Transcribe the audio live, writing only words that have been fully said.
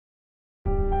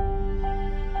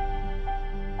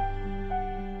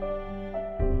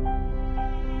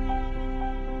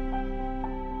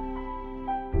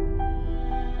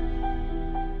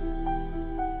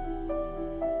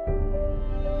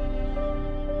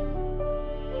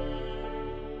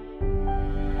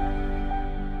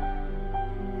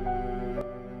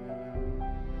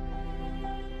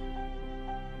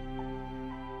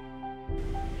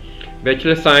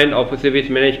Bachelor of Science of Food Service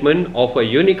Management offer a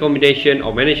unique combination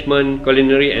of management,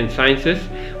 culinary and sciences,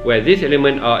 where these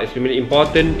elements are extremely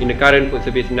important in the current food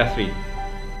service industry.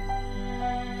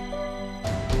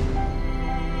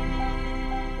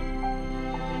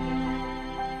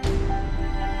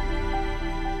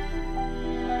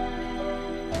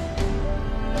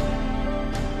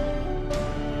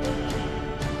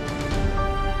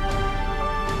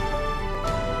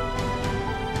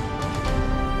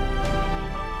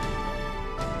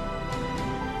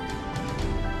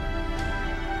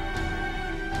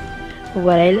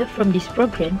 What I love from this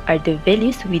program are the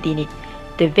values within it.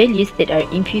 The values that are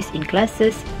infused in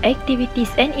classes, activities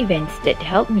and events that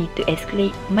help me to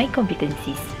escalate my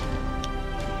competencies.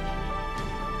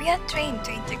 We are trained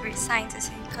to integrate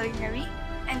sciences in culinary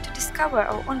and to discover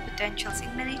our own potentials in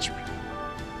management.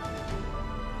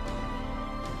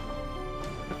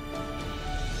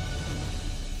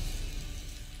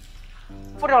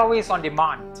 Food always on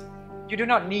demand. You do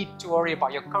not need to worry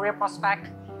about your career prospect,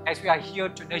 as we are here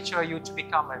to nurture you to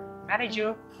become a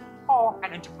manager or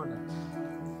an entrepreneur.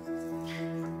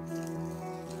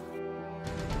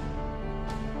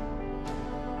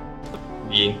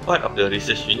 Being part of the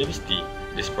research university,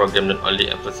 this program not only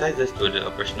emphasizes to the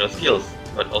operational skills,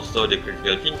 but also the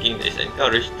critical thinking that is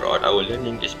encouraged throughout our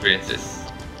learning experiences.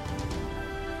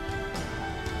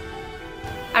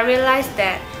 I realized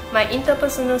that my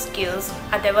interpersonal skills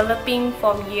are developing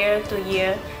from year to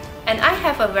year, and I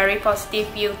have a very positive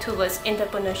view towards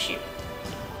entrepreneurship.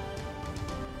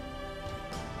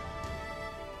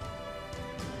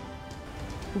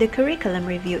 The curriculum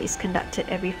review is conducted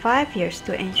every 5 years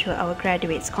to ensure our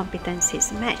graduates'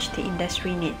 competencies match the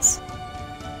industry needs.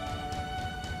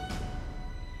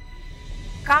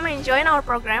 Come and join our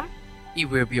program. It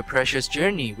will be a precious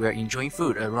journey. We are enjoying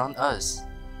food around us.